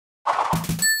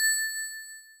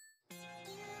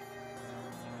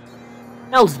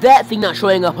How's that thing not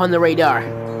showing up on the radar?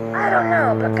 I don't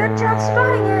know, but good job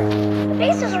spotting it. The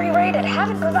bases re-rated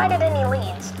haven't provided any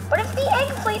leads, but if the egg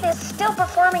fleet is still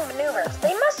performing maneuvers,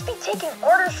 they must be taking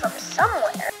orders from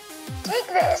somewhere. Take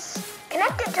this,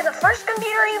 connect it to the first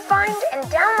computer you find, and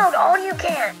download all you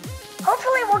can.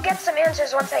 Hopefully we'll get some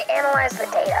answers once I analyze the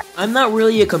data. I'm not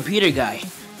really a computer guy.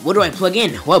 What do I plug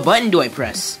in? What button do I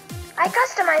press? I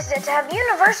customized it to have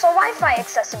universal Wi-Fi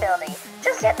accessibility.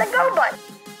 Just hit the go button.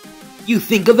 You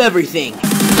think of everything.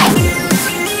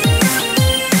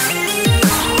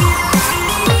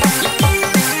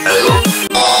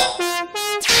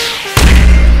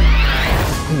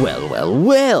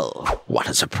 Well, what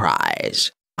a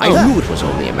surprise. I knew it was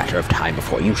only a matter of time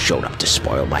before you showed up to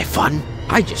spoil my fun.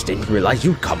 I just didn't realize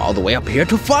you'd come all the way up here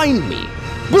to find me.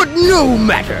 But no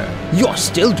matter, you're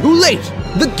still too late.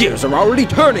 The gears are already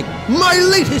turning. My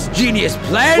latest genius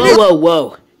plan is—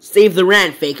 Whoa. Save the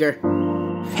rant, Faker.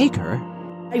 Faker?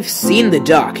 I've seen the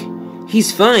doc.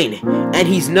 He's fine, and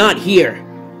he's not here.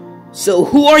 So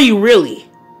who are you really?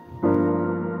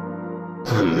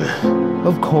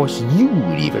 Of course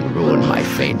you'd even ruin my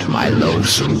fate, my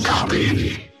loathsome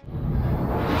copy.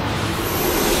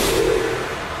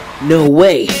 No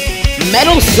way.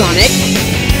 Metal Sonic?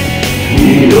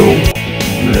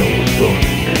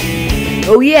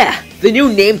 Oh yeah, the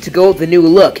new name to go with the new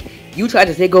look. You tried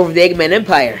to take over the Eggman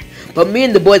Empire, but me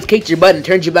and the boys kicked your butt and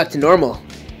turned you back to normal.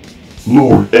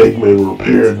 Lord Eggman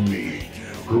repaired me,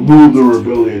 removed the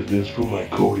rebelliousness from my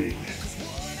coding.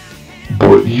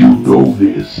 But you know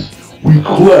this. We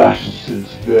clashed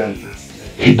since then.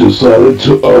 He decided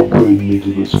to upgrade me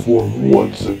to this form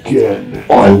once again.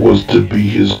 I was to be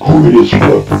his greatest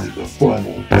weapon in the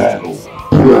final battle,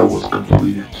 but I was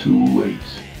completed too late.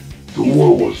 The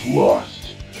war was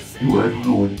lost. You had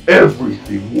ruined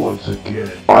everything once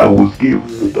again. I was given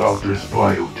the doctor's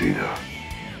biodata,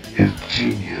 his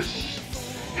genius,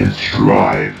 his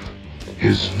drive,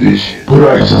 his vision. But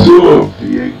I still have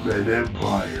the Eggman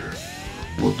Empire.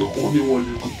 But the only one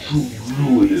who could truly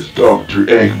ruin is Dr.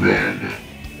 Eggman.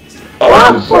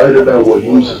 I decided I would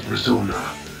use his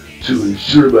persona to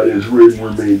ensure that his reign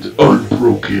remains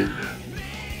unbroken.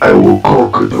 I will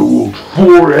conquer the world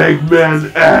for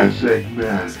Eggman as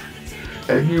Eggman.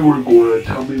 And you were going to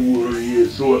tell me where he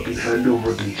is so I can hand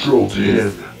over control to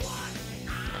him.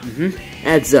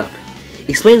 Adds up.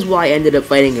 Explains why I ended up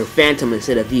fighting your Phantom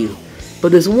instead of you.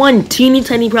 But there's one teeny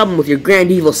tiny problem with your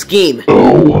grand evil scheme.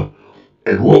 Oh?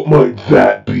 And what might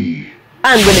that be?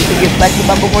 I'm gonna kick your flex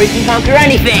butt before you can conquer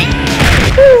anything!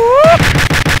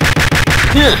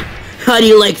 How do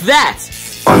you like that?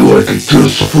 I like it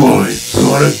just fine.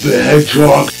 Sonic the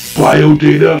Hedgehog,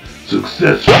 biodata,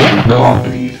 successfully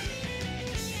copied.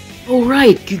 Oh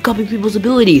right, you copy people's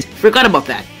abilities. Forgot about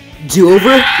that. Do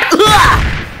over?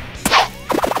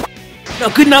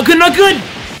 Not good!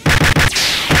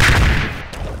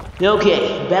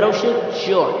 Okay, battleship?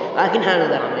 Sure, I can handle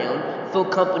that on my own. Full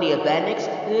company of badniks?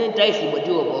 Dicey but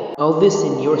doable. All this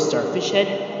in your starfish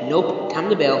head? Nope, time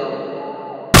to bail.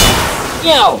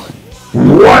 Yo!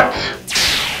 What?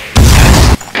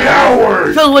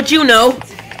 Coward! Tell what you know!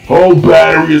 All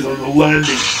batteries on the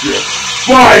landing strip.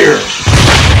 Fire!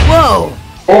 Whoa!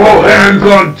 All hands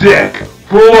on deck!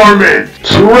 Foreman!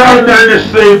 Surround and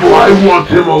disable, I want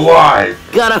him alive!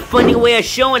 Got a funny way of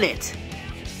showing it.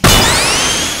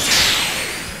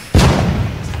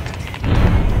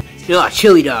 Ah,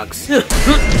 chili dogs. Yeah.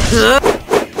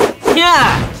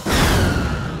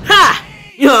 Ha!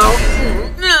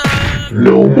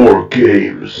 No more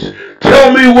games.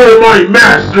 Tell me where my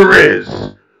master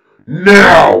is!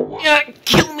 Now!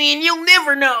 Kill me and you'll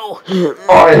never know!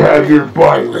 I have your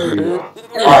biodata.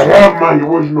 I have my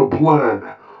original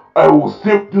plan. I will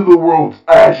sift through the world's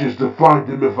ashes to find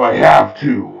him if I have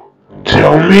to.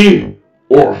 Tell me,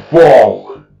 or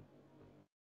fall.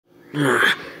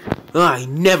 I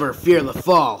never fear the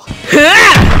fall.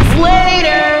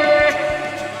 Later!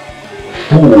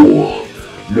 Fool.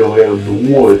 Now I am the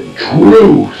one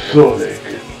true Sonic.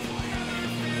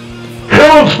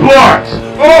 Hell's blocks!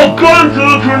 All guns to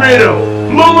the tornado!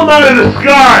 Blow them out of the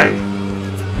sky!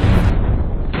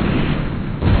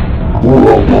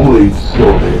 Well played,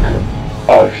 Sonic.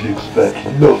 I should expect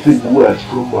nothing less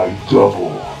from my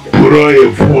double. But I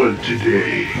have won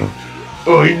today.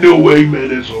 I know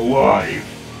Eggman is alive.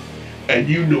 And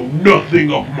you know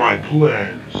nothing of my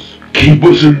plans. Keep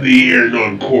us in the air and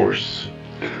on course.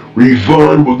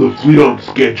 Refine with the fleet on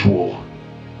schedule.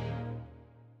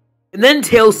 And then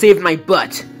Tails saved my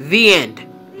butt. The end.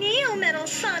 Neo Metal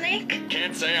Sonic.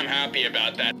 Can't say I'm happy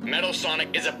about that. Metal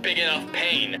Sonic is a big enough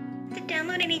pain. Did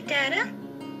download any data?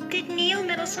 Did Neo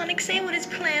Metal Sonic say what his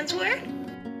plans were?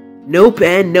 Nope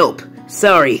and nope.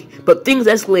 Sorry, but things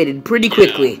escalated pretty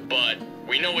quickly. Yeah, but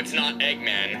we know it's not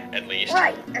Eggman, at least.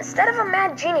 Right. Instead of a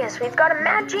mad genius, we've got a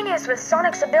mad genius with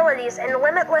Sonic's abilities and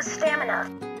limitless stamina.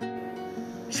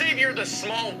 Savor the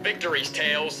small victories,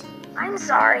 Tails. I'm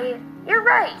sorry. You're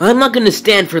right. I'm not gonna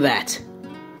stand for that.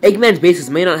 Eggman's bases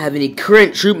may not have any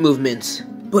current troop movements,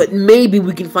 but maybe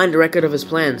we can find a record of his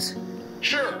plans.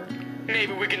 Sure.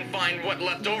 Maybe we can find what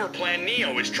leftover plan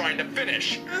Neo is trying to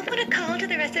finish. I'll put a call to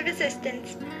the rest of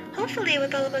Resistance. Hopefully,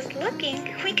 with all of us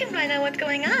looking, we can find out what's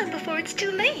going on before it's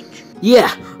too late.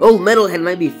 Yeah, old Metalhead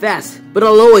might be fast, but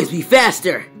I'll always be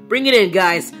faster. Bring it in,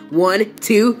 guys. 1,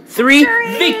 2, 3,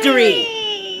 victory!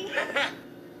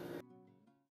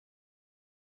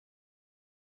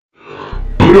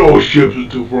 Put all ships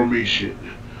into formation.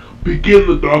 Begin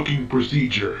the docking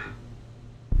procedure.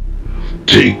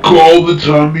 Take all the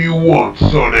time you want,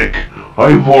 Sonic.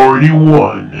 I've already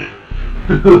won.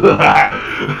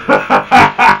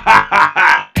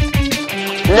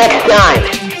 Next time,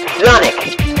 Sonic,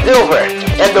 Silver,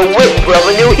 and the whisper of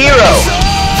a new hero.